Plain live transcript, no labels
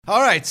All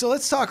right, so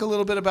let's talk a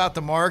little bit about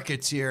the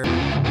markets here.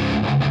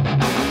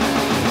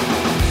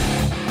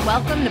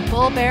 Welcome to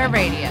Bull Bear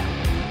Radio.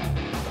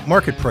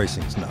 Market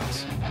pricing's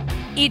nuts.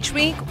 Each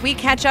week, we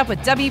catch up with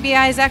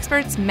WBI's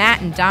experts,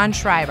 Matt and Don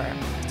Schreiber.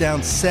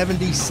 Down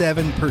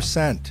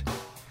 77%.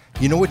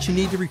 You know what you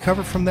need to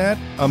recover from that?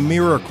 A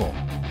miracle.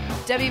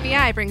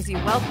 WBI brings you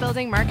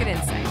wealth-building market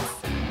insights.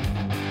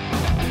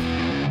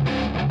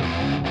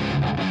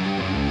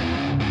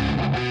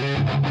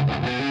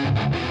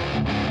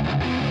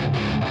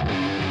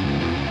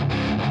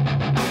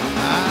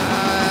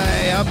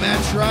 Hi, I'm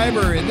Matt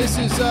Schreiber, and this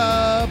is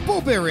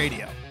Bull Bear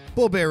Radio.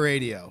 Bull Bear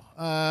Radio.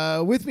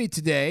 With me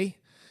today,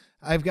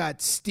 I've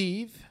got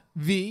Steve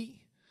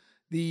V.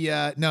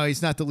 No,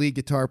 he's not the lead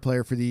guitar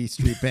player for the E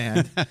Street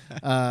Band.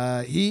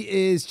 He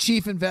is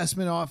Chief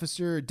Investment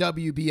Officer at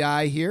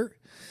WBI here.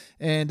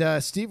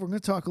 And Steve, we're going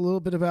to talk a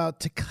little bit about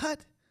to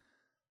cut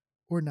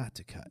or not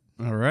to cut.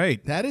 All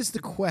right. That is the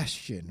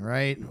question,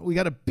 right? We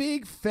got a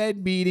big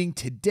Fed meeting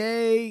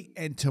today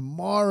and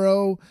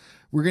tomorrow.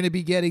 We're going to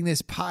be getting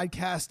this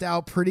podcast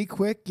out pretty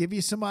quick, give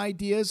you some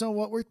ideas on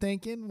what we're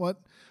thinking, what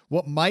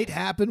might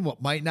happen,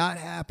 what might not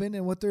happen,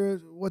 and what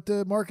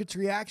the market's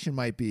reaction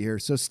might be here.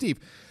 So, Steve,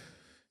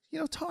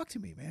 talk to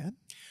me, man.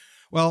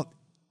 Well,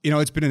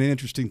 it's been an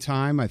interesting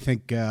time. I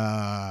think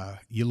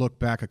you look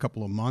back a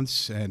couple of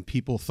months and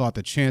people thought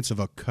the chance of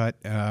a cut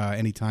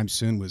anytime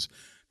soon was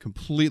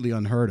completely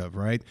unheard of,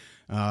 right?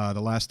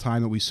 The last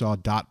time that we saw a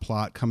dot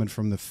plot coming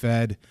from the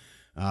Fed,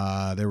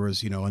 there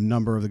was, a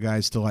number of the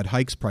guys still had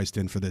hikes priced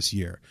in for this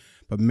year.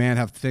 But man,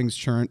 have things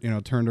turned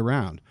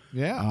around.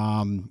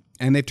 Yeah.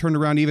 And they've turned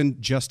around even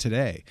just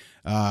today.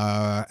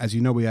 As you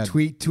know, we had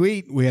tweet.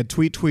 We had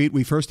tweet.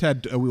 We first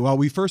had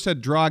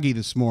Draghi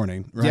this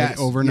morning, right? Yes.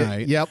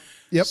 Overnight. Yep.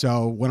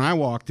 So when I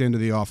walked into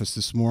the office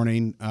this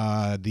morning,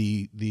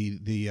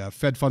 the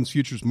Fed funds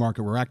futures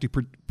market were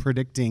actually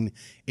predicting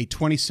a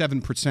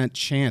 27%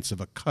 chance of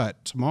a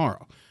cut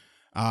tomorrow.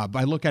 But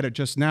I look at it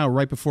just now,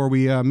 right before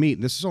we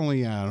meet. This is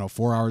only,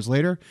 4 hours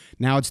later.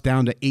 Now it's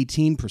down to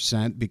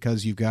 18%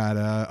 because you've got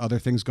other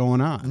things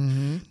going on.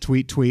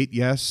 Mm-hmm. Tweet,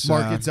 yes.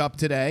 Market's up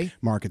today.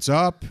 Market's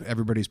up.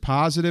 Everybody's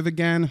positive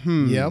again.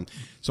 Yep.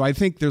 So I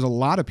think there's a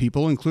lot of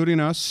people, including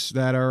us,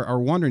 that are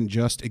wondering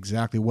just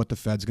exactly what the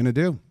Fed's going to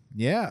do.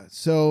 Yeah.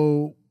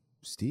 So,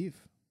 Steve,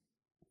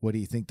 what do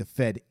you think the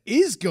Fed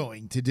is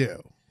going to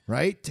do,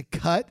 right? To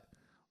cut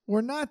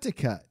or not to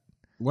cut?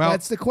 Well,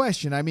 that's the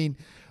question. I mean,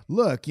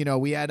 look,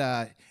 we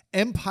had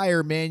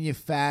Empire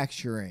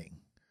Manufacturing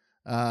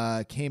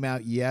came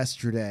out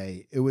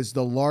yesterday. It was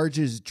the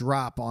largest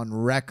drop on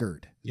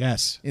record.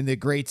 Yes. In the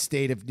great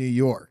state of New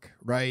York,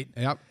 right?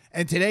 Yep.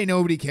 And today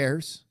nobody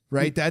cares,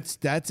 right? That's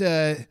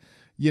a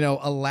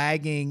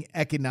lagging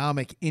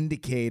economic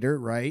indicator,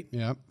 right?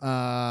 Yep.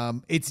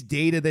 It's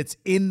data that's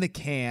in the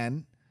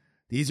can.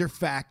 These are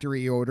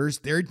factory orders.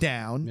 They're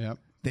down. Yep.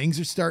 Things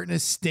are starting to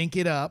stink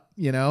it up,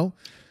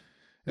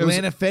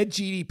 Atlanta Fed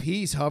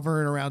GDP is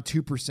hovering around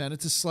 2%.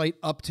 It's a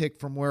slight uptick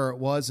from where it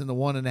was in the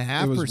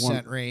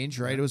 1.5% range,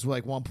 right? It was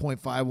like 1.5,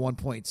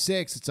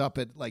 1.6. It's up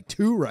at like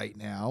 2 right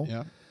now.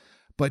 Yeah.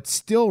 But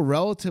still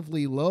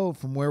relatively low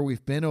from where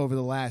we've been over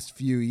the last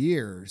few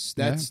years.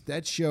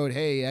 That showed,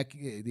 hey,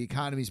 the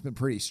economy's been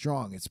pretty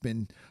strong. It's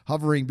been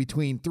hovering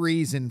between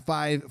 4s and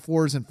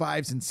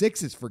 5s and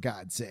 6s, for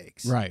God's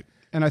sakes. Right.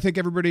 And I think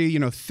everybody,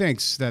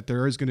 thinks that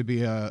there is going to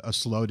be a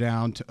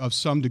slowdown of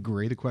some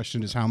degree. The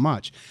question is how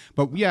much.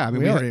 But yeah, I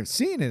mean, we already have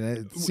seen it.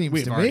 It seems to me.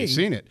 We've already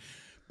seen it.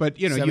 But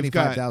you've got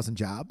 75,000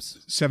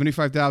 jobs.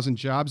 75,000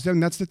 jobs. Then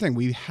that's the thing.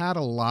 We've had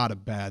a lot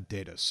of bad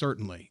data,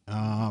 certainly.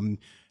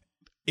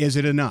 Is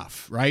it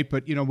enough, right?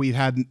 But we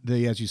had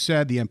as you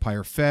said, the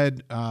Empire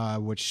Fed,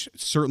 which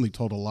certainly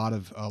told a lot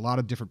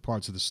of different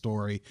parts of the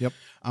story. Yep.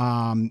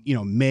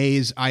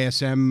 May's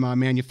ISM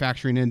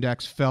manufacturing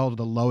index fell to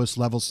the lowest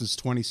level since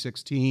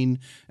 2016,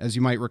 as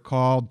you might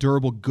recall.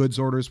 Durable goods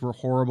orders were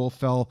horrible,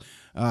 fell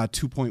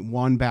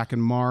 2.1 back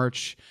in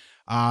March.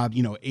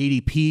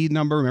 ADP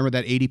number. Remember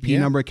that ADP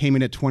number came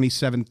in at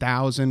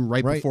 27,000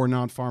 right before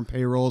non-farm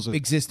payrolls. Of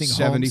existing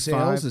 75. home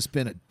sales has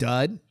been a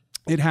dud.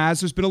 It has.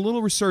 There's been a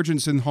little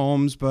resurgence in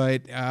homes,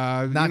 but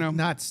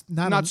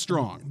not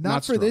strong.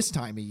 Not for this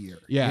time of year.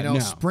 Yeah, no.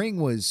 Spring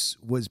was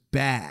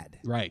bad.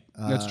 Right.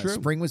 That's true.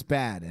 Spring was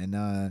bad,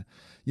 and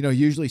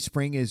usually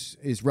spring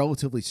is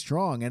relatively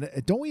strong. And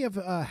don't we have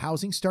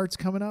housing starts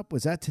coming up?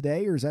 Was that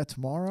today or is that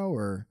tomorrow?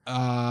 Or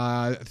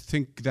I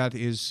think that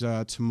is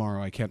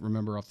tomorrow. I can't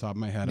remember off the top of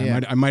my head. Yeah.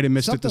 I might have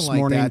missed something it this like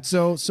morning. That.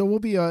 So we'll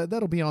be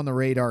that'll be on the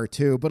radar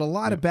too. But a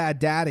lot of bad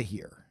data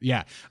here.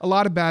 Yeah, a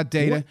lot of bad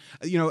data.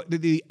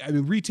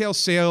 Retail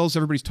sales,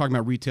 everybody's talking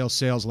about retail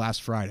sales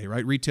last Friday,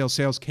 right? Retail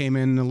sales came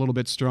in a little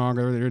bit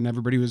stronger, and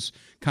everybody was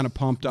kind of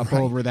pumped up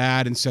over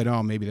that and said,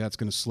 oh, maybe that's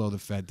going to slow the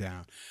Fed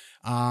down.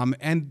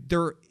 And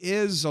there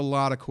is a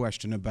lot of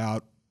question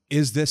about,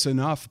 is this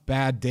enough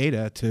bad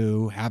data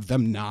to have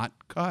them not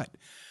cut?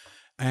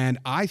 And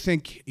I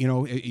think,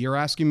 you're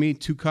asking me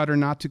to cut or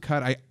not to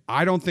cut.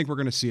 I don't think we're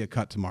going to see a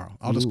cut tomorrow.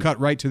 I'll just cut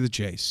right to the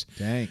chase.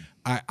 Dang.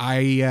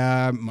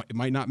 It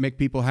might not make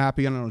people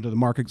happy. I don't know. Did the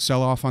market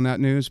sell off on that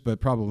news? But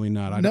probably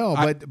not.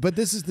 But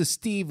this is the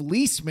Steve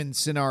Leisman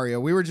scenario.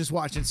 We were just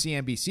watching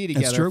CNBC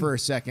together for a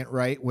second,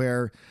 right?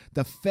 Where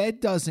the Fed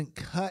doesn't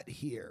cut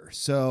here.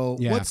 So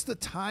what's the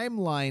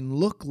timeline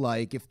look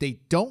like if they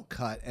don't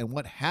cut, and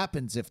what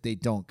happens if they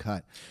don't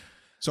cut?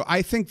 So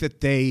I think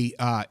that they,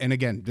 and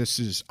again,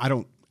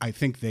 I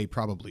think they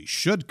probably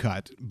should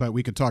cut, but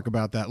we could talk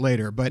about that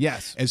later. But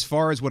yes, as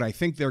far as what I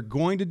think they're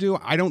going to do,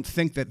 I don't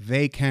think that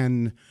they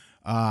can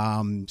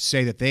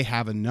say that they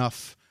have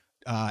enough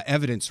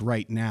evidence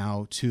right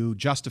now to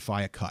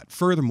justify a cut.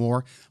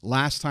 Furthermore,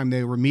 last time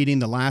they were meeting,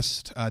 the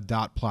last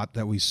dot plot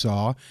that we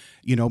saw,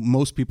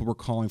 most people were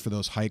calling for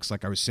those hikes,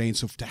 like I was saying.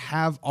 So to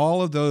have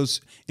all of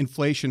those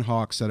inflation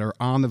hawks that are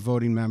on the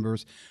voting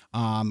members,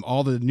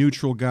 all the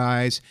neutral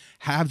guys,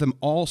 have them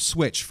all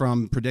switch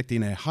from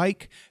predicting a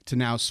hike to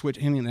now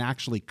switching and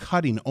actually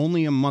cutting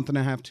only a month and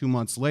a half, 2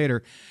 months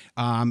later,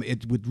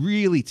 it would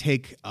really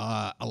take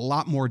a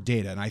lot more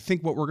data. And I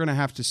think what we're going to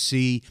have to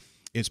see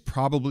is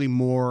probably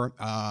more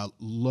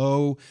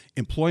low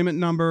employment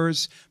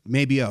numbers,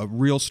 maybe a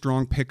real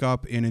strong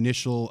pickup in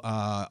initial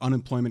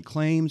unemployment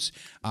claims,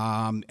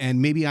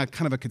 and maybe a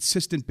kind of a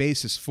consistent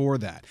basis for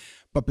that.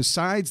 But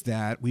besides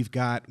that, we've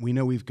got the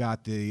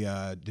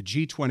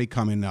G20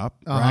 coming up,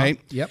 right?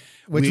 Yep.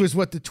 Which was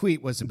what the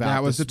tweet was about.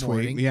 That was the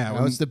morning. tweet. Yeah,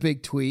 that was the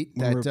big tweet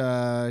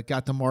that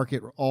got the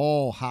market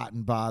all hot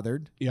and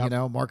bothered. Yep.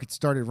 Market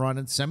started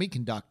running.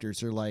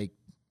 Semiconductors are like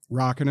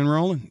rocking and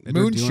rolling.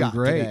 Moonshot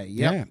great. Today.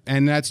 Yep. Yeah.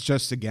 And that's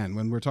just, again,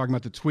 when we're talking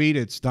about the tweet,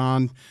 it's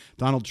Donald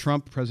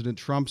Trump, President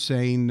Trump,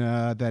 saying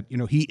that,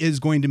 he is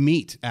going to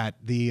meet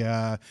at the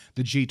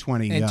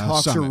G20 and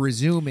talks summit. are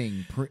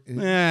resuming.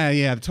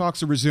 The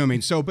talks are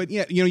resuming. So, but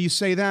yeah, you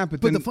say that, but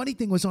then, the funny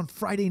thing was on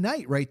Friday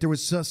night, right? There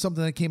was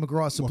something that came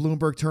across the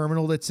Bloomberg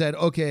terminal that said,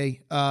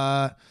 okay,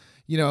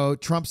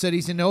 Trump said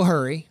he's in no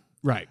hurry.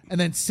 Right. And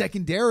then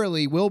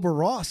secondarily, Wilbur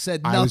Ross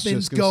said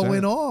nothing's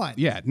going on.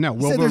 Yeah, no,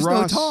 Wilbur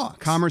Ross,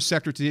 Commerce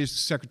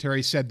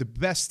Secretary, said the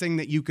best thing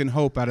that you can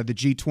hope out of the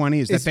G20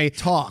 is that they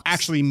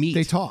actually meet.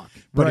 They talk.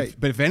 But right.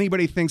 If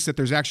anybody thinks that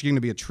there's actually going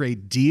to be a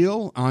trade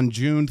deal on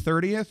June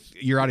 30th,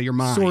 you're out of your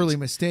mind. Sorely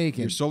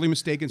mistaken. You're sorely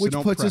mistaken, so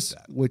don't press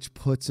that. Which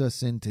puts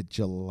us into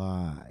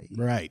July.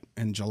 Right.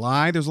 In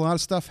July, there's a lot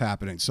of stuff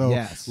happening. So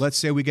let's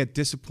say we get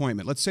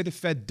disappointment. Let's say the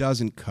Fed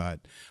doesn't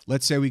cut.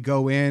 Let's say we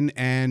go in,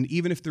 and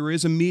even if there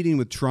is a meeting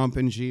with Trump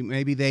and Xi,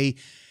 maybe they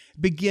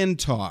begin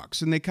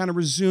talks and they kind of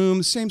resume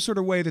the same sort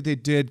of way that they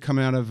did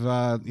coming out of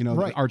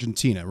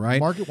Argentina, right?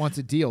 Market wants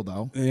a deal,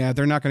 though. Yeah,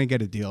 they're not going to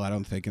get a deal, I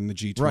don't think, in the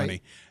G20.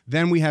 Right.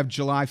 Then we have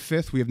July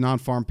 5th. We have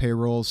non-farm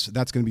payrolls.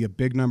 That's going to be a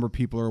big number of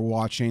people are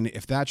watching.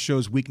 If that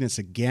shows weakness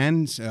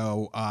again,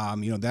 so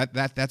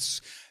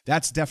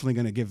that's definitely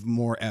going to give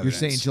more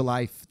evidence. You're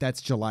saying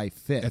that's July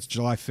 5th. That's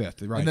July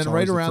 5th, right? And then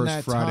right around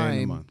that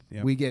Friday time,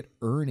 we get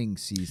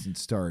earnings season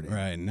started.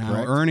 Right.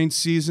 Now, earnings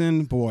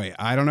season, boy,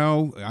 I don't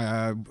know.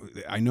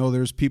 I know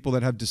there's people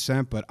that have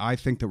dissent, but I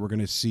think that we're going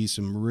to see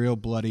some real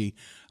bloody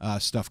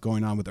stuff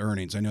going on with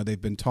earnings. I know they've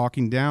been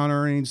talking down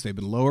earnings. They've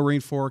been lowering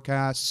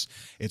forecasts.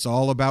 It's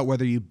all about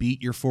whether you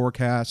beat your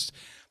forecast.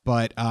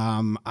 But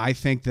I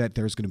think that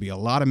there's going to be a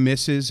lot of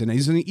misses. And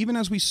even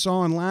as we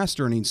saw in last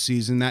earnings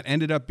season, that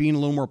ended up being a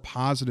little more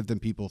positive than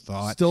people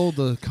thought. Still,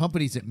 the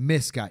companies that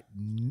missed got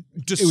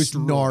destroyed. It was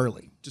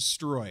gnarly.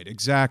 Destroyed,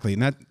 exactly.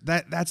 And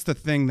that's the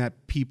thing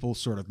that people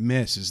sort of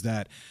miss is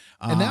that.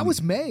 And that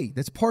was May.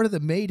 That's part of the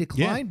May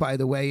decline, by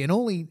the way. And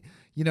only,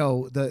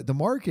 the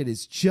market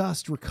is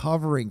just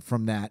recovering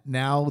from that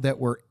now that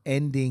we're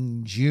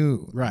ending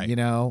June. Right.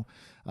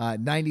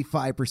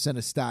 95%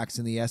 of stocks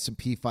in the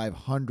S&P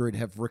 500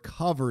 have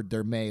recovered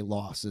their May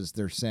losses,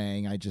 they're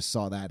saying. I just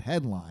saw that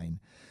headline.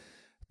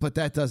 But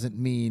that doesn't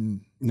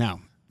mean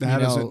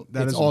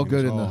it's all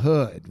good in the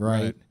hood,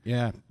 right?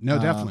 Yeah. No,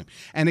 definitely.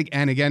 And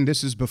again,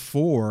 this is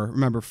before,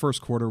 remember,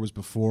 first quarter was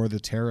before the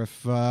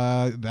tariff,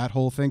 that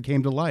whole thing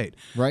came to light.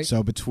 Right.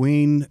 So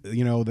between,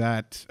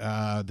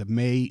 the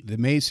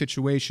May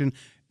situation,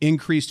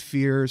 increased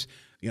fears,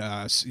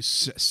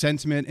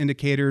 sentiment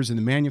indicators in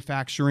the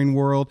manufacturing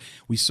world.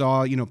 We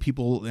saw,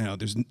 people,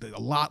 there's a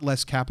lot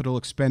less capital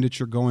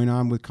expenditure going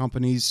on with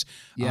companies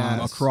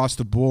across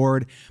the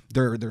board.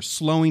 They're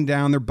slowing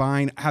down their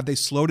buying. Have they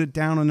slowed it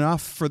down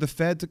enough for the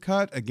Fed to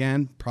cut?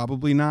 Again,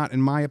 probably not,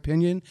 in my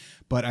opinion.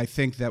 But I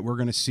think that we're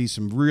going to see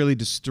some really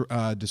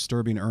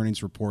disturbing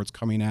earnings reports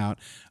coming out,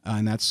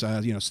 and that's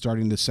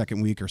starting the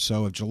second week or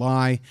so of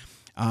July.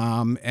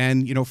 From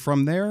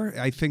there,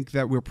 I think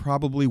that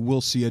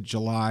we'll see a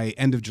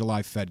end of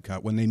July Fed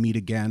cut when they meet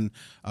again,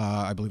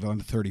 I believe on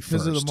the 31st.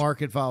 Because of the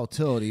market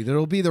volatility.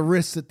 There'll be the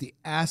risk that the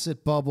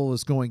asset bubble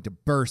is going to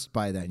burst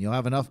by then. You'll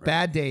have enough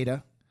bad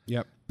data,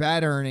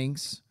 bad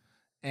earnings,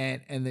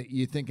 and that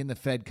you're thinking the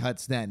Fed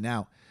cuts then.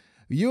 Now,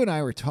 you and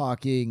I were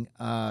talking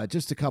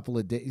just a couple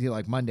of days,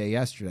 like Monday,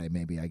 yesterday,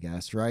 maybe, I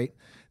guess, right?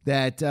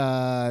 That,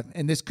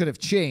 and this could have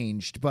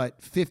changed,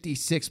 but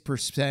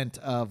 56%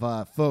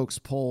 of folks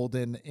polled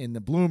in the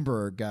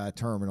Bloomberg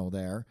terminal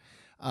there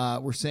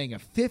were saying a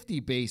 50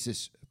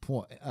 basis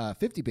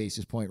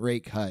basis point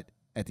rate cut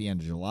at the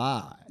end of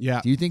July.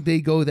 Yeah. Do you think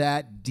they go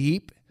that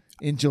deep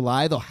in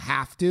July? They'll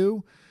have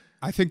to.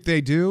 I think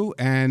they do.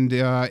 And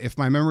if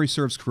my memory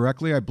serves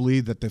correctly, I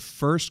believe that the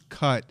first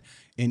cut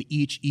in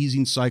each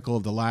easing cycle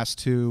of the last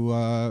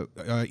two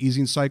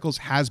easing cycles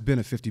has been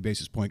a 50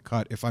 basis point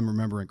cut, if I'm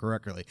remembering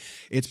correctly.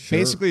 It's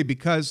basically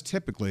because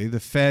typically the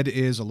Fed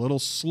is a little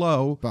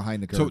slow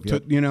behind the curve.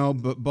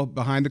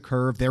 Behind the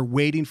curve. They're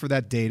waiting for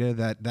that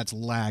data that's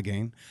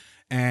lagging.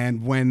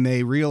 And when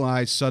they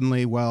realize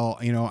suddenly, well,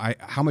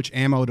 how much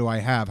ammo do I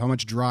have? How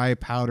much dry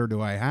powder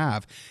do I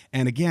have?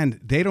 And again,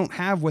 they don't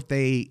have what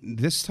they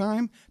had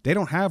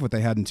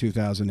in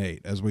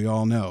 2008, as we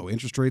all know.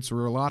 Interest rates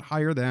were a lot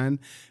higher then.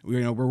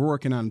 We're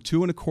working on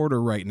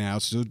 2.25 right now.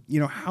 So,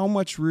 how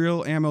much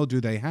real ammo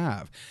do they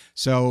have?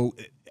 So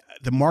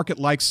the market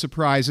likes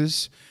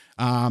surprises.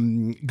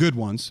 Good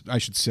ones, I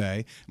should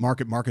say.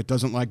 Market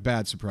doesn't like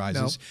bad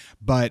surprises. No.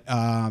 But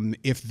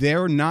if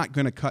they're not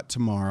going to cut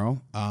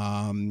tomorrow,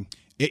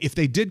 if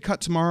they did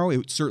cut tomorrow,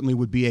 it certainly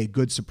would be a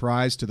good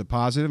surprise to the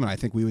positive, and I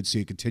think we would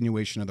see a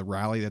continuation of the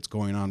rally that's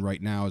going on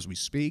right now as we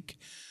speak.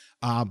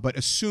 But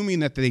assuming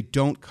that they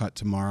don't cut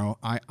tomorrow,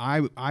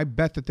 I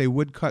bet that they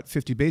would cut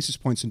 50 basis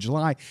points in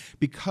July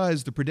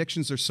because the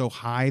predictions are so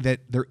high that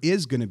there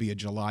is going to be a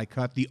July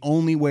cut. The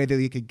only way that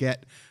they could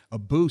get a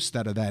boost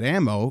out of that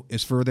ammo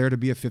is for there to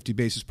be a 50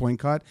 basis point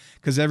cut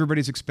because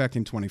everybody's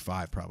expecting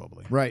 25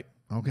 probably. Right.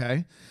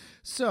 Okay.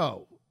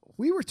 So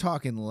we were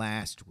talking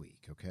last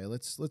week. Okay.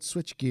 Let's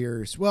switch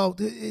gears. Well,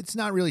 it's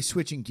not really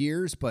switching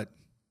gears, but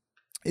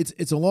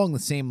it's along the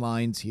same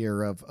lines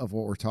here of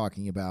what we're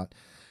talking about.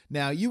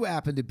 Now, you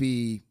happen to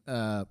be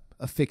a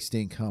fixed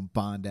income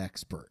bond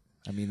expert.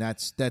 I mean,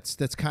 that's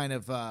kind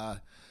of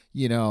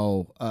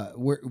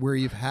where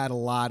you've had a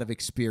lot of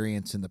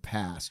experience in the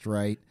past,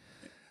 right?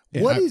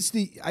 Yeah,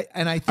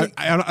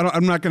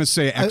 I'm not going to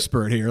say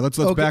expert here. Let's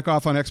okay. Back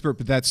off on expert,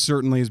 but that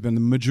certainly has been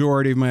the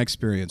majority of my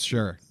experience.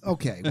 Sure.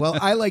 Okay. Well,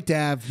 I like to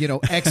have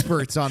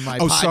experts on my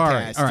podcast.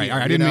 Sorry. All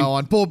right. I didn't mean,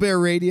 on Bull Bear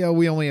Radio,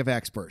 we only have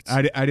experts.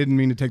 I didn't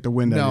mean to take the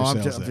wind out of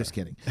your sails. I'm just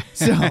kidding.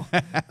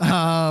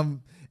 So,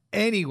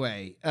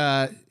 anyway,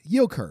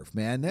 yield curve,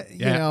 man.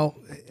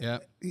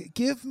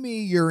 Give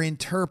me your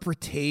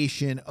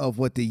interpretation of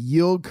what the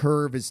yield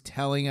curve is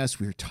telling us.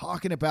 We were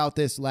talking about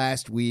this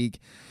last week.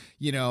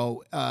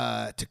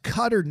 To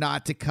cut or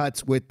not to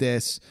cuts with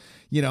this,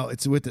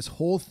 it's with this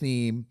whole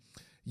theme.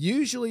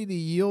 Usually the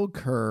yield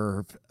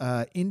curve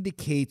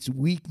indicates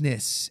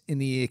weakness in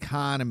the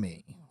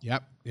economy.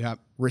 Yep.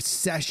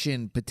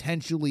 Recession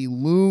potentially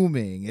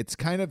looming. It's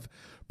kind of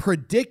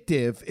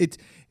predictive. It's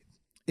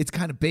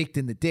kind of baked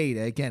in the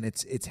data. Again,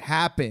 it's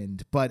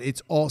happened, but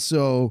it's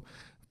also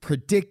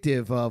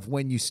predictive of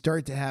when you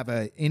start to have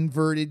an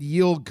inverted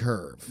yield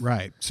curve.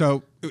 Right.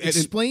 So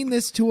explain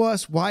this to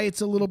us, why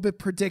it's a little bit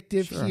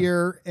predictive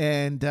here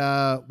and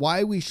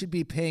why we should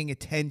be paying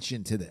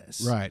attention to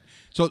this. Right.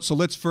 So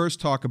let's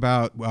first talk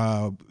about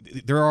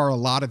there are a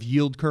lot of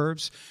yield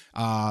curves.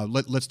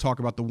 Let's talk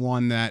about the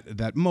one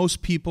that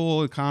most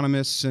people,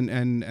 economists,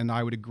 and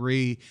I would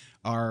agree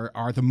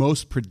are the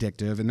most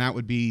predictive, and that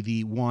would be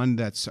the one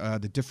that's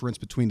the difference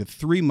between the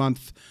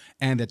 3-month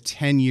and the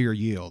 10-year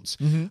yields.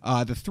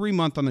 Mm-hmm. The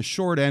 3-month on the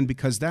short end,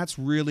 because that's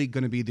really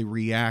going to be the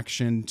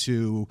reaction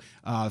to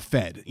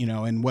Fed,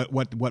 and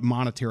what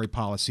monetary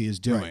policy is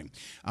doing.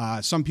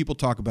 Right. Some people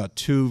talk about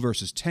 2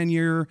 versus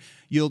 10-year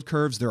yield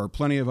curves. There are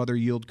plenty of other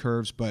yield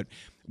curves, but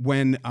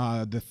when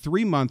the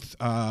 3-month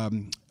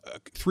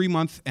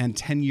 3-month and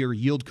 10-year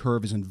yield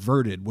curve is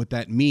inverted, what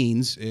that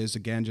means is,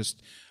 again,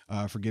 just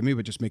forgive me,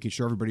 but just making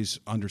sure everybody's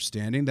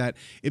understanding that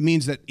it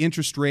means that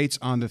interest rates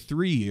on the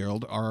 3-year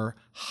yield are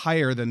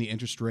higher than the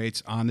interest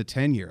rates on the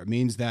 10-year. It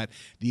means that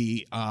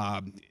the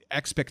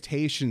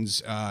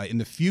expectations in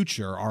the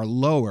future are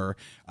lower,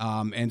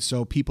 and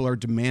so people are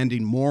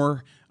demanding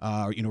more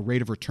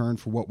rate of return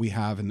for what we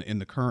have in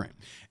the current.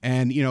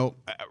 And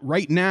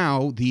right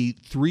now the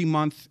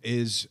 3-month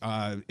is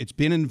it's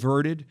been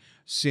inverted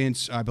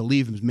since I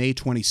believe it was May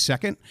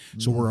 22nd.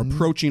 So we're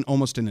approaching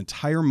almost an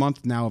entire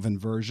month now of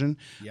inversion.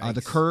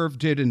 The curve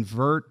did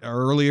invert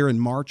earlier in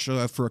March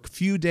for a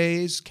few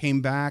days,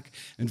 came back,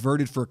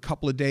 inverted for a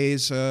couple of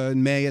days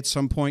in May at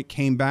some point,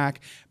 came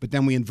back, but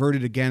then we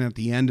inverted again at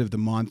the end of the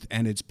month,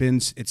 and it's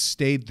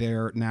stayed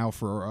there now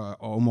for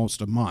almost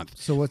a month.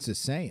 So what's it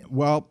saying?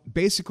 Well,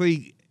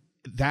 basically,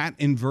 that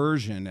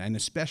inversion, and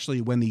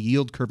especially when the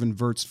yield curve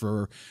inverts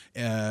for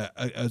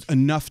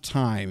enough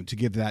time to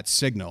give that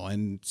signal,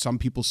 and some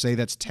people say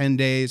that's 10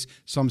 days,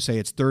 some say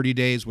it's 30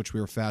 days, which we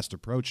are fast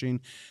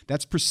approaching,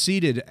 that's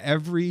preceded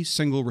every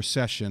single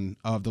recession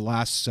of the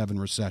last 7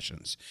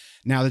 recessions.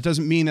 Now, that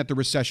doesn't mean that the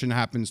recession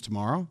happens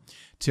tomorrow.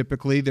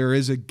 Typically, there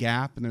is a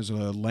gap and there's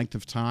a length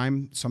of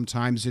time.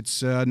 Sometimes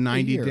it's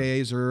 90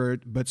 days,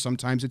 but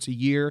sometimes it's a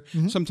year,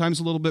 sometimes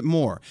a little bit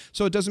more.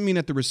 So it doesn't mean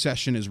that the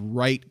recession is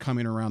right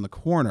coming around the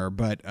corner,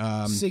 but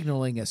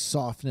signaling a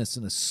softness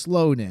and a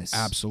slowness,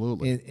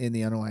 absolutely, in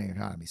the underlying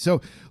economy.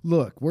 So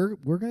look, we're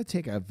going to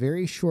take a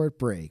very short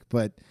break,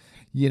 but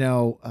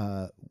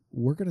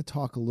we're going to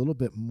talk a little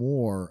bit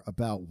more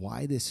about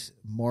why this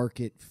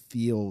market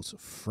feels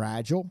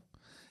fragile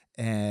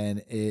and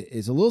it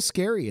is a little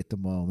scary at the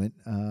moment,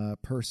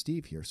 per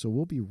Steve here. So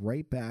we'll be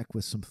right back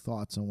with some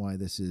thoughts on why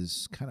this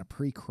is kind of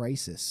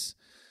pre-crisis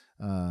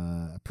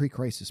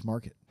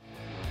market.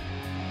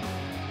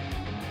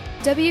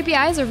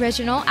 WBI's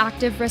original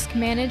active risk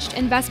managed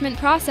investment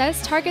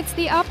process targets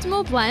the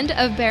optimal blend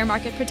of bear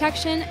market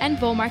protection and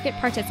bull market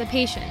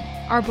participation.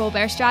 Our bull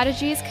bear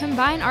strategies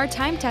combine our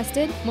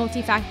time-tested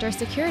multi-factor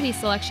security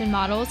selection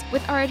models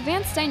with our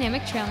advanced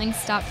dynamic trailing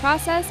stop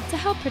process to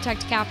help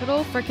protect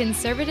capital for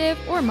conservative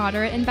or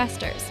moderate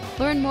investors.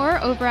 Learn more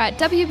over at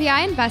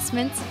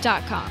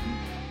WBIinvestments.com.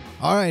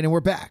 All right, and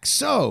we're back.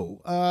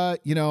 So,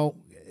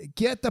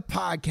 get the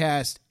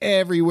podcast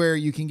everywhere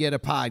you can get a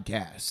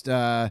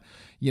podcast.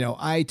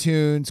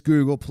 iTunes,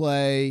 Google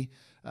Play,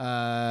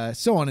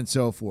 so on and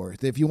so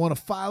forth. If you want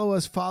to follow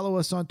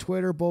us on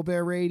Twitter, Bull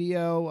Bear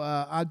Radio,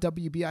 on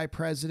WBI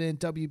President,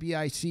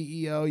 WBI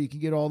CEO. You can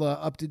get all the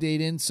up-to-date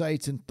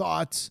insights and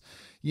thoughts.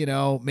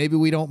 Maybe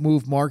we don't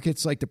move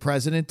markets like the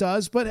president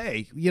does, but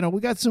hey,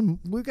 we've got some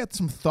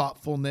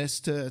thoughtfulness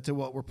to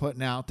what we're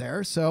putting out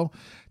there. So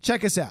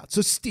check us out.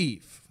 So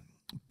Steve,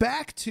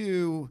 back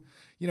to,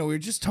 we were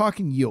just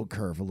talking yield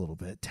curve a little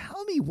bit.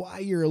 Tell me why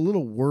you're a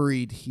little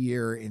worried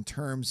here in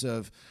terms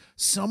of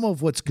some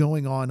of what's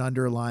going on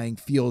underlying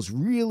feels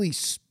really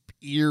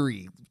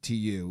eerie to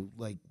you,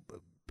 like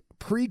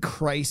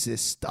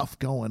pre-crisis stuff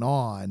going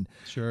on.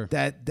 Sure.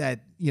 That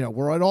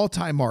we're at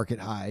all-time market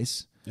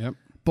highs. Yep.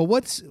 But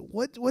what's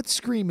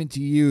screaming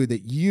to you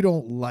that you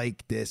don't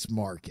like this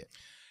market?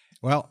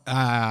 Well,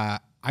 I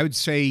would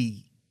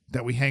say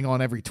that we hang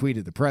on every tweet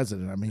of the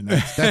president. I mean,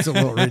 that's a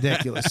little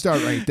ridiculous.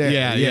 Start right there.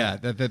 Yeah.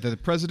 The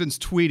president's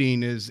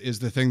tweeting is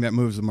the thing that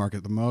moves the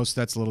market the most.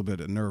 That's a little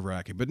bit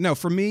nerve-wracking. But no,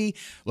 for me,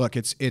 look,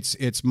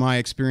 it's my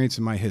experience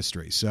and my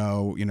history.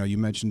 So, you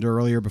mentioned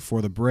earlier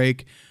before the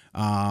break,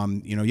 I've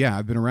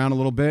been around a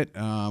little bit.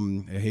 I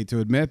hate to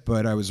admit,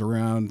 but I was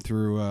around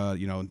through,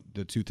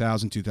 the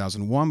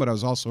 2001, but I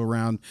was also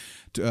around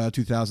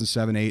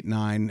 2007, 8,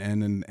 9,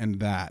 and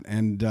that.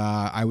 And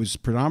I was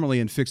predominantly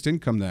in fixed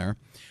income there.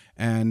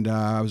 And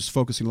I was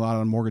focusing a lot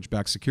on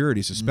mortgage-backed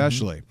securities,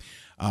 especially.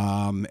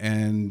 I'm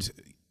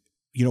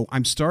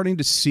starting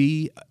to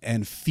see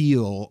and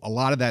feel a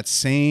lot of that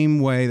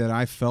same way that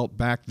I felt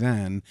back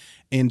then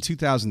in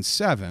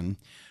 2007.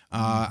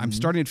 I'm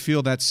starting to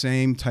feel that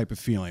same type of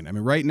feeling. I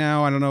mean, right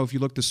now, I don't know if you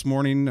look this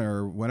morning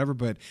or whatever,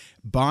 but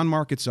bond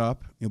market's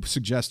up,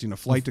 suggesting a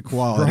flight to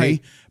quality. Right.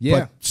 Yeah.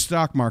 But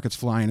stock market's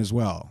flying as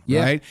well.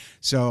 Yeah. Right.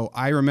 So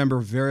I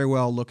remember very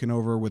well looking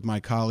over with my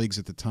colleagues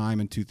at the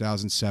time in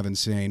 2007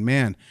 saying,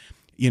 man,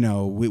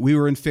 we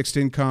were in fixed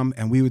income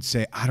and we would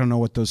say, I don't know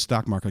what those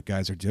stock market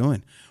guys are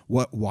doing.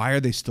 Why are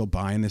they still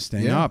buying this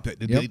thing up?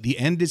 The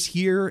end is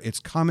here. It's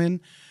coming.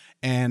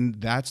 And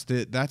that's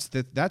the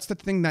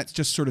thing that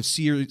just sort of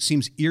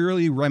seems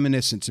eerily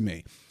reminiscent to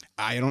me.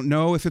 I don't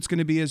know if it's going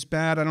to be as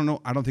bad. I don't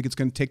know. I don't think it's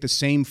going to take the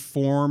same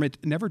form. It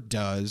never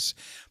does.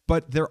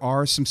 But there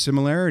are some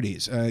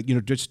similarities.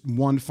 Just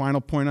one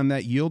final point on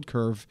that yield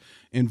curve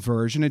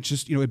inversion. It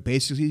just, it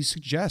basically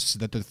suggests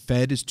that the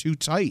Fed is too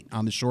tight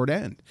on the short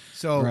end.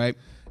 So right.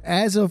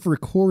 As of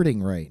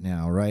recording right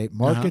now, right,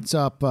 market's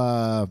up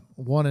 1.5%,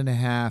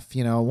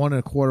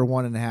 1.25%,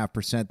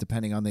 1.5%,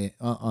 depending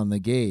on the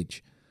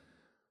gauge.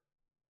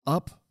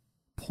 Up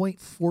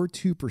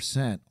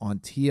 0.42% on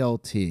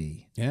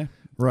TLT. Yeah.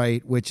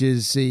 Right, which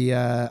is the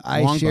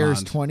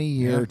iShares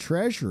 20-year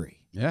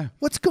Treasury. Yeah.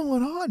 What's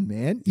going on,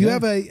 man? You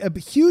have a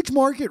huge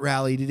market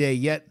rally today,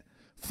 yet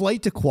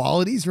flight to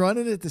quality's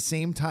running at the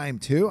same time,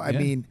 too. I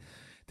mean,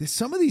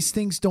 some of these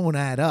things don't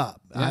add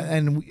up.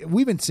 And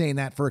we've been saying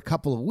that for a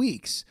couple of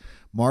weeks.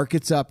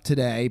 Market's up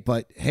today,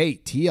 but, hey,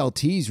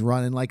 TLT's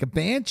running like a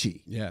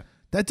banshee. Yeah.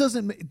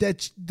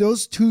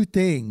 Those two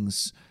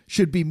things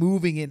should be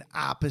moving in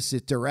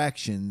opposite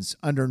directions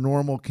under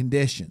normal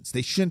conditions.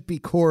 They shouldn't be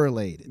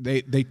correlated.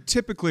 They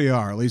typically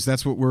are. At least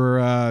that's what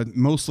we're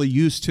mostly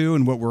used to,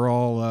 and what we're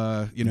all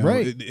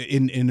right.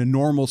 in a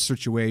normal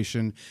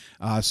situation.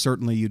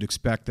 Certainly, you'd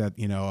expect that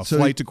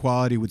flight to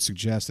quality would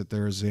suggest that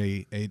there's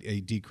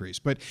a decrease.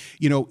 But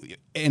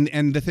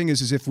and the thing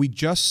is if we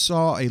just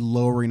saw a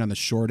lowering on the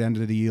short end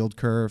of the yield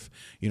curve,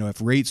 if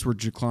rates were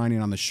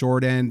declining on the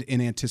short end in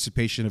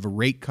anticipation of a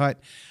rate cut.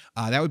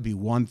 That would be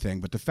one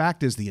thing. But the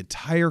fact is the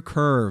entire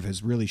curve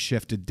has really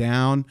shifted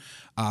down.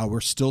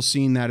 We're still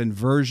seeing that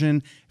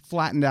inversion,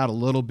 flattened out a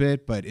little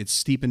bit, but it's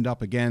steepened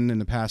up again in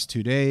the past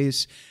 2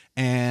 days.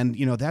 And,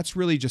 that's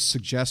really just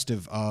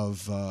suggestive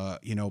of,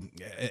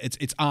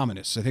 it's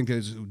ominous. I think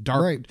there's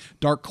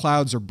dark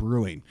clouds are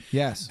brewing.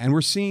 Yes. And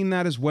we're seeing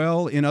that as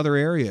well in other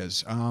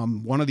areas.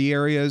 One of the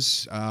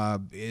areas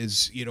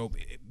is,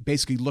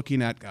 basically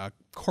looking at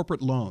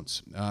corporate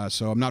loans.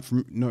 So I'm not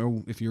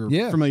know if you're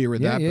familiar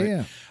with that.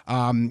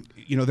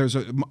 But, there's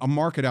a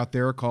market out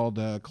there called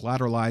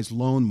collateralized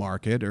loan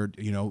market, or,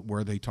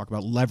 where they talk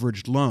about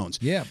leveraged loans.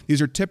 Yeah.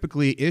 These are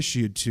typically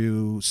issued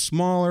to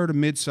smaller to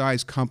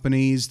mid-sized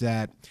companies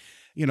that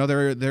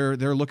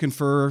they're looking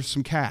for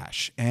some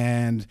cash.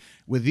 And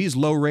with these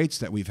low rates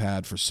that we've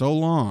had for so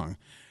long,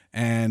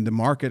 and the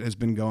market has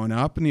been going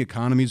up and the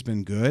economy's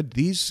been good,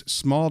 these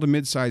small to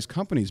mid-sized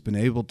companies been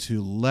able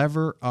to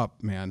lever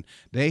up, man.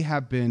 They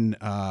have been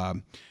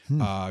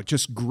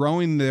just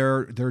growing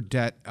their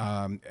debt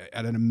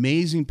at an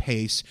amazing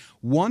pace.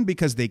 One,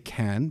 because they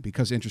can,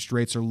 because interest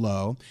rates are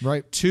low.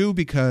 Right. Two,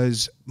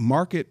 because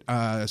market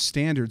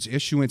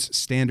issuance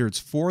standards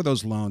for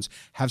those loans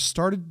have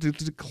started to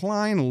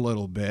decline a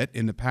little bit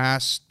in the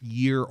past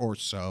year or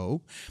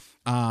so.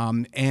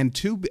 And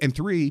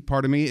three,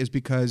 part of me, is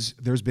because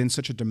there's been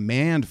such a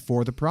demand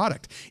for the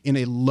product. In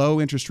a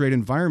low interest rate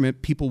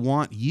environment, people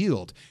want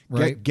yield.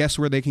 Right. Guess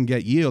where they can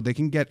get yield? They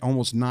can get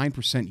almost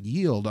 9%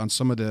 yield on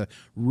some of the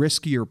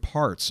riskier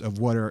parts of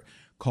what are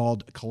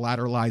called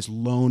collateralized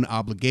loan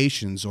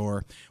obligations,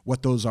 or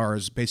what those are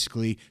is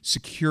basically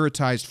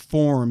securitized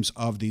forms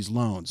of these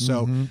loans.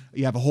 So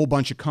you have a whole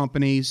bunch of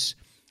companies.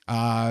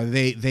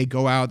 They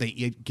go out, they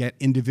get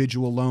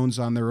individual loans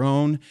on their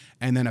own,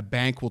 and then a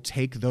bank will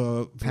take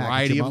the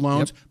variety of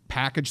loans,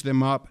 package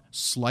them up,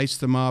 slice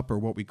them up, or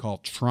what we call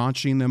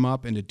tranching them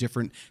up into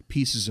different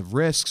pieces of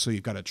risk. So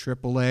you've got a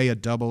AAA,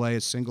 a AA, a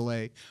single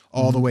A,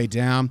 all the way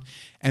down,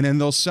 and then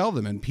they'll sell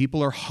them. And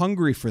people are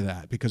hungry for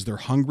that because they're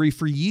hungry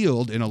for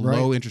yield in a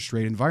low interest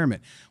rate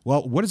environment.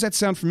 Well, what does that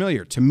sound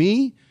familiar? To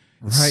me,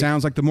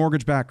 sounds like the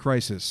mortgage-backed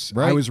crisis.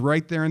 Right. I was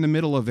right there in the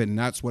middle of it, and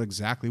that's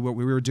exactly what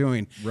we were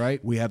doing.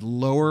 Right. We had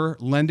lower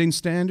lending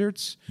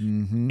standards,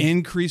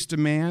 increased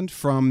demand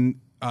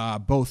from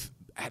both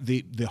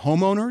the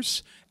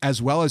homeowners as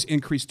well as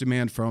increased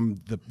demand from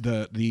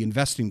the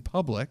investing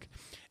public.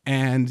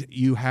 And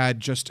you had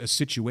just a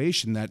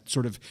situation that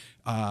sort of,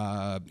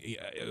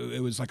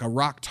 it was like a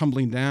rock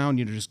tumbling down,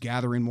 just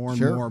gathering more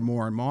and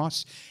more and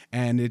moss.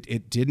 And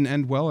it didn't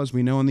end well, as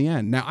we know, in the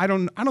end. Now, I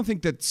don't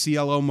think that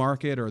CLO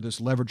market or this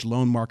leveraged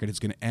loan market is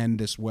going to end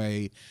this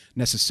way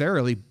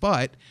necessarily.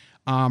 But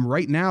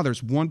right now,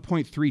 there's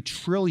 1.3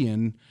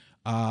 trillion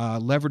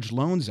leveraged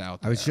loans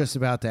out there. I was just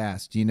about to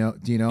ask. Do you know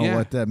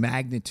what the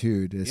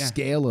magnitude, the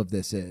scale of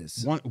this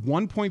is?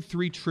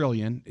 1.3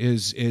 trillion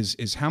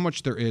is how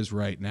much there is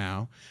right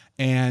now,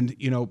 and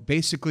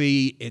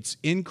basically it's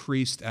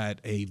increased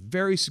at a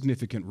very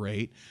significant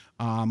rate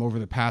over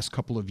the past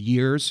couple of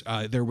years.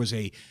 There was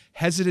a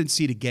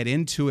hesitancy to get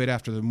into it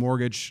after the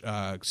mortgage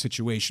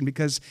situation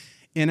because,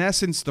 in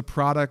essence, the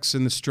products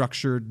and the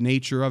structured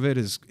nature of it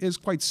is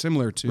quite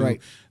similar to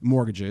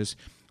mortgages.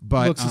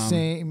 But looks the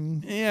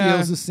same,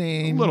 feels the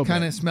same,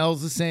 kind of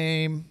smells the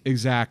same.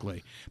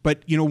 Exactly.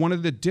 But, one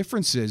of the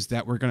differences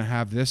that we're going to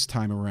have this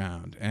time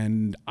around,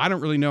 and I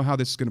don't really know how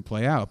this is going to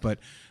play out, but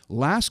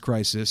last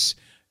crisis,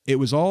 it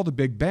was all the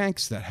big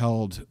banks that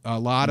held a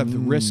lot of the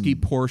risky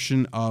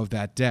portion of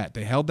that debt.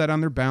 They held that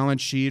on their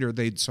balance sheet, or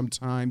they'd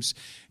sometimes,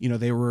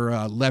 they were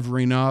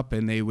levering up,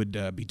 and they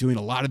would be doing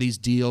a lot of these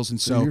deals.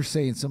 And so you're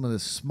saying some of the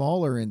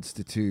smaller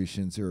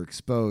institutions are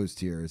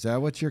exposed here. Is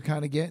that what you're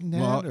kind of getting at?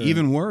 Well,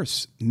 even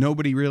worse,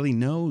 nobody really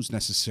knows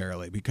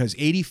necessarily, because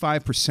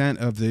 85%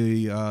 of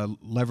the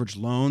leveraged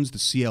loans, the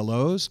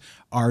CLOs,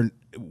 are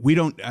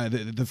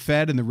the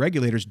Fed and the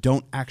regulators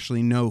don't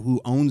actually know who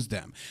owns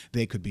them.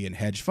 They could be in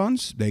hedge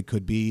funds, they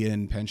could be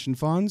in pension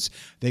funds,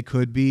 they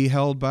could be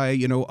held by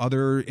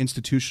other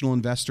institutional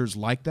investors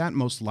like that,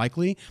 most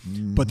likely,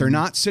 but they're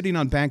not sitting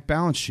on bank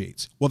balance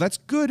sheets. Well, that's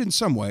good in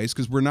some ways,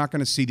 because we're not going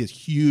to see this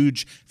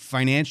huge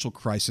financial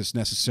crisis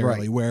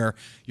necessarily, where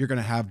you're going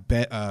to have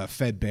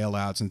Fed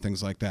bailouts and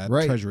things like that,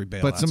 Treasury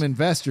bailouts. But some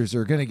investors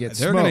are going to get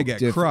smoked going to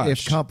get crushed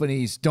if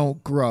companies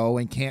don't grow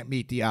and can't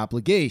meet the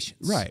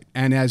obligations. Right.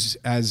 And as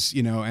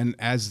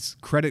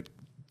credit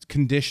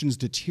conditions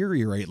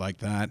deteriorate like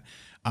that,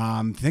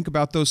 think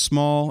about those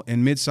small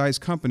and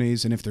mid-sized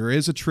companies, and if there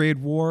is a trade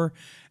war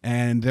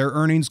and their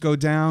earnings go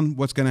down,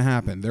 what's going to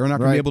happen? They're not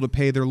going to be able to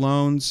pay their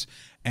loans,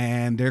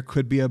 and there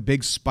could be a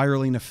big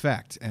spiraling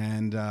effect.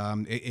 And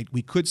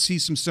we could see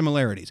some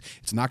similarities.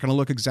 It's not going to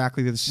look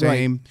exactly the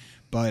same,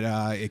 but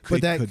it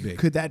could be.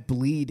 Could that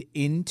bleed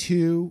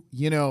into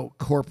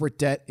corporate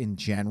debt in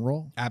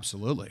general?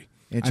 Absolutely.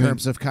 In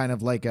terms of kind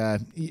of like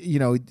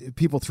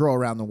people throw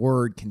around the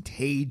word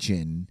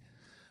contagion.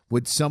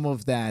 Would some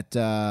of that,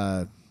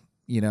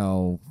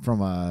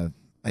 from a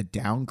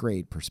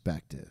downgrade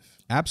perspective,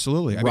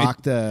 absolutely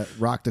rock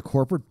the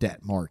corporate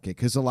debt market?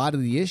 Because a lot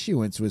of the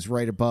issuance was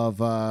right above,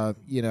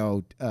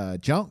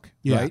 junk,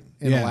 right,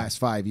 in the last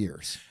 5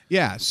 years.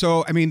 Yeah.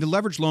 So, the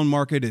leveraged loan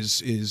market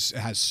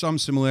has some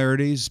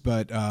similarities,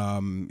 but,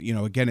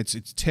 again,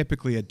 it's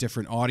typically a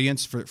different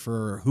audience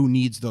for who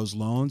needs those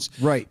loans.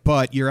 Right.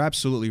 But you're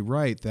absolutely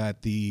right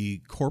that the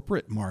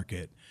corporate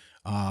market,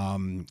 a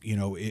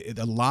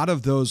lot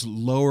of those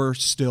lower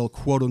still,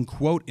 quote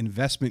unquote,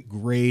 investment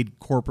grade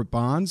corporate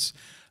bonds,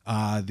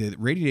 the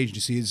rating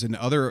agencies and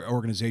other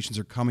organizations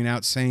are coming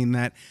out saying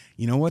that,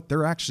 you know what,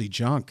 they're actually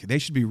junk. They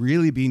should be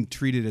really being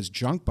treated as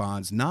junk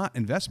bonds, not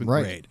investment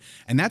grade.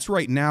 And that's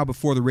right now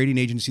before the rating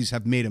agencies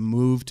have made a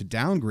move to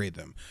downgrade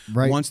them.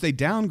 Once they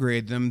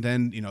downgrade them,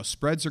 then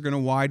spreads are going to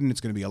widen.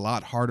 It's going to be a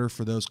lot harder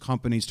for those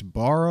companies to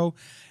borrow,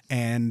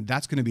 and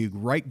that's going to be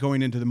right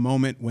going into the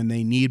moment when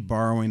they need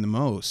borrowing the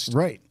most.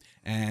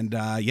 And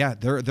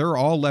they're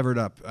all levered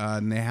up,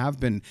 and they have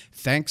been,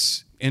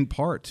 thanks in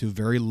part to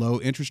very low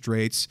interest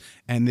rates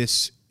and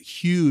this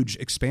huge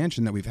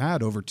expansion that we've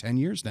had over 10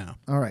 years now.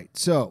 All right,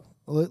 so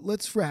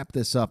let's wrap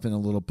this up in a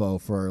little bow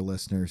for our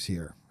listeners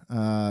here.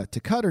 To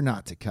cut or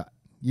not to cut?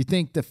 You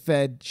think the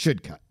Fed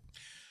should cut?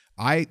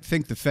 I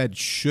think the Fed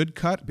should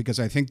cut because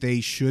I think they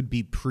should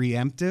be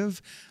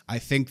preemptive. I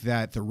think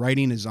that the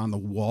writing is on the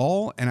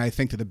wall, and I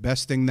think that the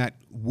best thing that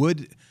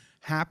would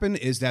happen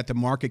is that the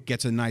market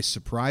gets a nice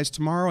surprise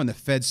tomorrow and the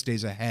Fed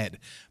stays ahead.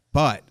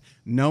 But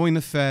knowing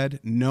the Fed,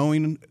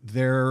 knowing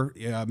their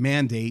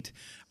mandate,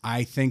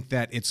 I think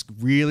that it's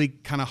really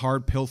kind of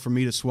hard pill for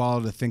me to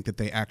swallow to think that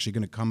they're actually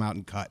going to come out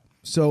and cut.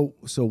 So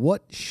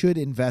what should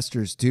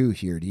investors do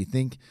here? Do you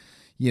think,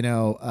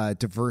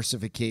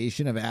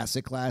 diversification of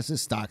asset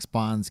classes, stocks,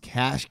 bonds,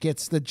 cash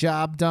gets the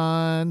job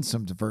done?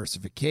 Some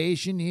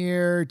diversification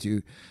here.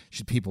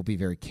 Should people be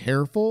very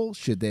careful?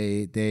 Should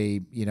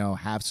they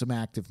have some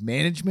active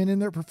management in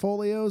their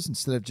portfolios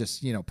instead of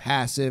just,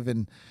 passive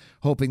and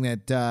hoping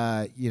that,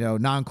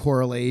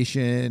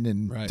 non-correlation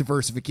and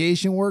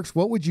diversification works?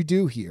 What would you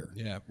do here?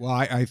 Yeah, well,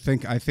 I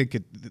think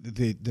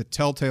the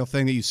telltale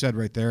thing that you said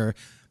right there,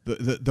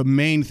 the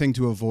main thing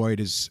to avoid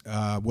is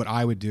what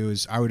I would do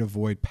is I would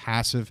avoid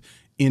passive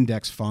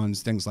index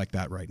funds, things like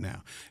that right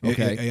now.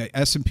 Okay.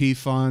 S&P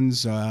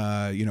funds,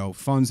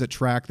 funds that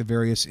track the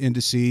various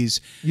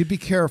indices. You'd be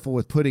careful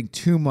with putting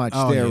too much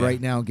right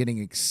now and getting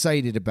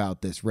excited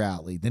about this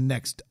rally, the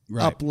next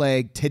up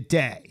leg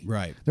today.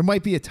 Right. There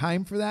might be a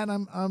time for that,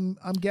 I'm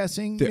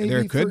guessing.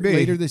 There could be.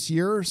 Later this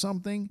year or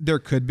something. There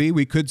could be.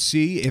 We could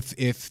see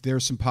if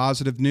there's some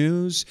positive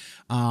news.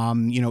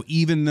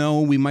 Even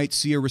though we might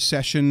see a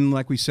recession,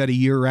 like we said, a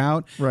year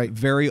out,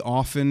 very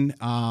often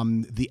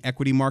the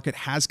equity market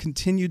has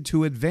continued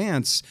to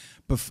advance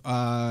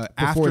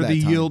after the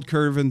yield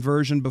curve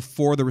inversion,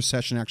 before the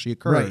recession actually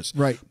occurs.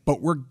 Right. But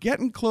we're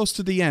getting close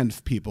to the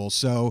end, people.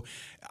 So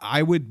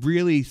I would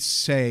really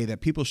say that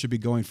people should be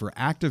going for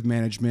active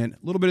management,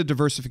 a little bit of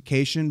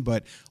diversification,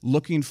 but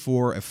looking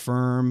for a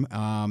firm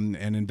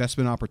and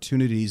investment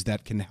opportunities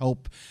that can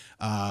help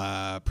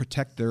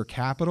protect their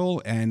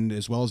capital and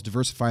as well as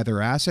diversify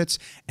their assets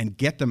and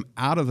get them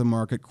out of the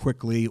market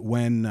quickly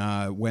when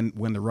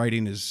the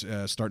writing is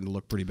starting to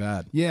look pretty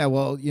bad. Yeah,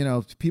 well,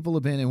 people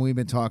have been, and we've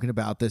been talking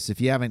about this.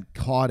 If you haven't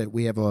caught it,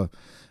 we have a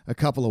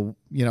couple of,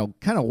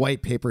 kind of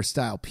white paper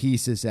style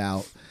pieces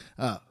out.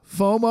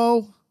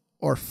 FOMO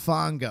or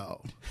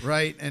FONGO,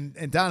 right? And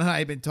Don and I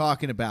have been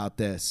talking about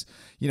this.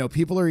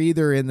 People are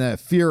either in the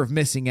fear of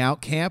missing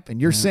out camp, and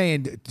you're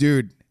saying,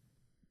 dude,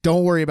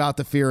 don't worry about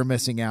the fear of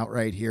missing out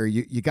right here.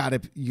 You got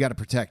to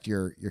protect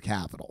your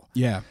capital.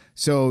 Yeah.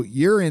 So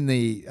you're in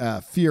the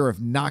fear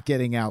of not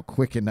getting out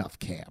quick enough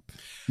camp.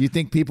 You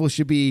think people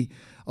should be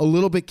a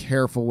little bit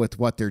careful with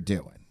what they're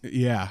doing.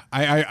 Yeah,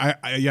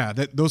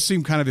 those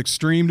seem kind of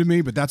extreme to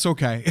me, but that's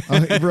okay.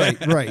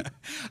 Right.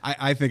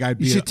 I think I'd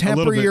be. You should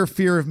temper your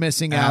fear of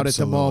missing out Absolutely.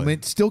 at the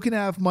moment. Still can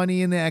have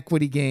money in the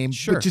equity game,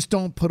 sure, but just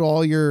don't put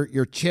all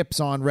your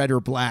chips on red or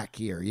black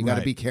here. You got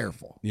to be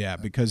careful. Yeah,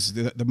 because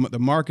the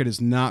market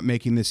is not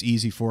making this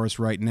easy for us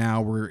right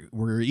now.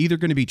 We're either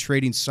going to be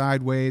trading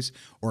sideways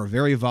or a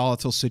very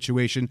volatile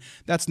situation.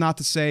 That's not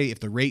to say if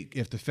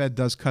the Fed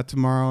does cut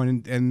tomorrow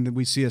and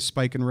we see a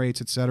spike in rates,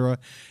 et cetera,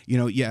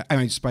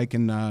 spike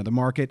in the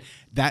market,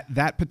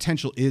 that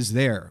potential is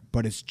there,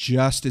 but it's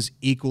just as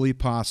equally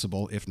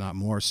possible, if not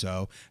more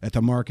so, that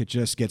the market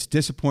just gets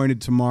disappointed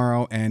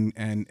tomorrow and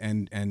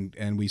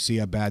we see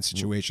a bad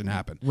situation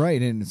happen.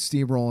 Right, and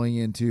steamrolling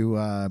into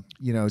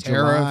Tariffs,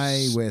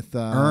 July with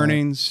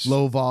earnings,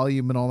 low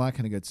volume, and all that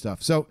kind of good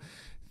stuff. So,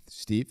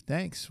 Steve,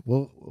 thanks.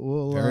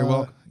 We'll very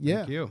well.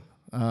 Yeah. Thank you.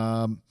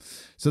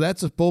 So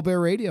that's Bull Bear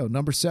Radio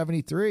number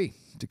 73.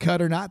 To cut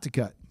or not to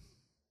cut.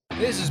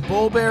 This is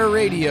Bull Bear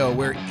Radio,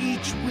 where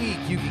each week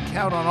you can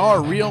count on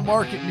our real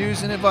market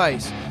news and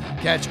advice.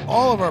 Catch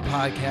all of our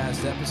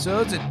podcast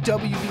episodes at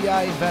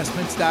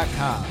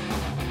WBIinvestments.com.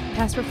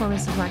 Past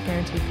performance does not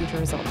guarantee future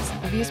results.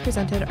 The views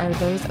presented are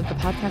those of the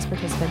podcast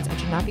participants and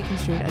should not be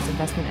construed as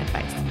investment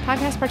advice.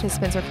 Podcast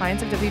participants or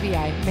clients of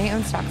WBI may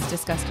own stocks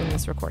discussed in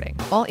this recording.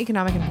 All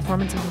economic and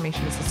performance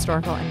information is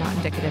historical and not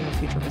indicative of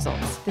future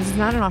results. This is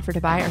not an offer to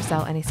buy or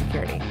sell any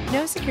security.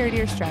 No security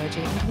or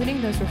strategy,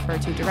 including those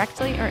referred to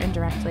directly or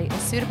indirectly,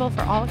 is suitable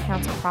for all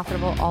accounts or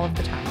profitable all of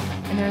the time,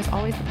 and there is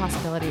always the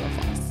possibility of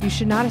loss. You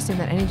should not assume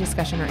that any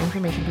discussion or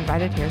information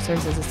provided here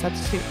serves as a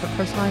substitute for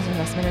personalized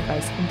investment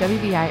advice from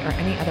WBI or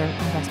any other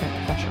investment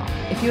professional.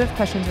 If you have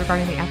questions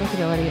regarding the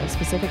applicability of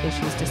specific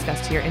issues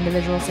discussed to your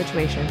individual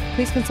situation,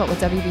 please consult with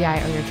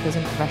WBI or your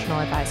chosen professional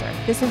advisor.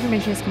 This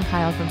information is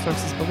compiled from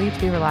sources believed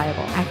to be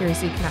reliable.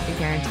 Accuracy cannot be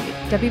guaranteed.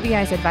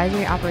 WBI's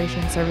advisory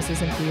operations,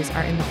 services, and fees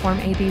are in the Form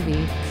ADV,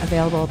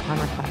 available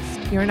upon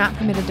request. You are not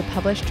permitted to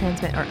publish,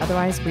 transmit, or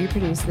otherwise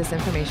reproduce this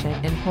information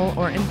in whole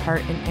or in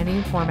part in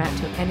any format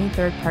to any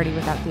third party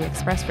without the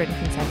express written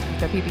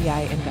consent of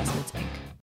WBI Investments, Inc.